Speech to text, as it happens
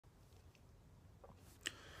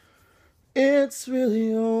It's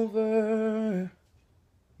really over.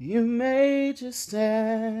 You made your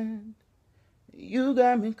stand. You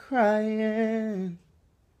got me crying,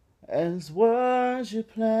 as was your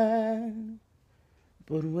plan.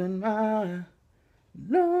 But when my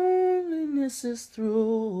loneliness is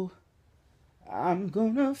through, I'm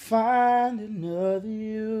gonna find another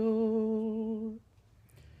you.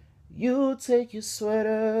 You take your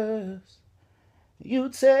sweaters, you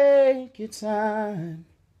take your time.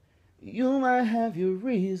 You might have your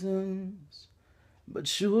reasons,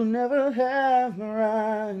 but you'll never have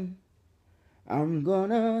mine. I'm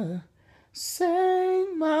gonna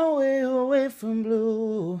sing my way away from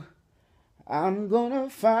blue. I'm gonna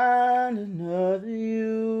find another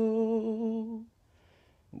you.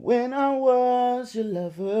 When I was your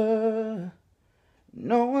lover,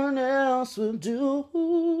 no one else will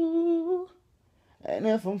do. And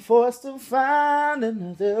if I'm forced to find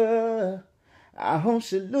another, I hope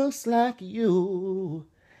she looks like you.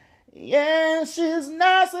 Yeah, she's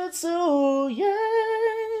nicer too,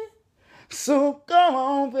 yeah. So go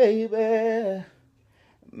on, baby,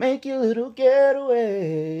 make your little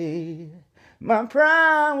getaway. My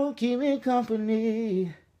pride will keep me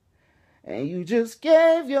company, and you just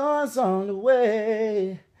gave yours all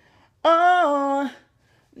away. Oh,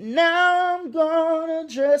 now I'm gonna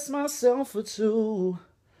dress myself for two.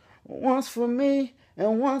 Once for me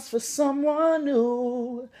and once for someone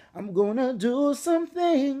new. I'm gonna do some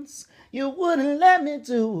things you wouldn't let me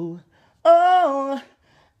do. Oh,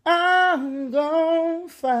 I'm gonna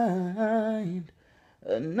find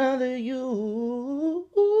another you.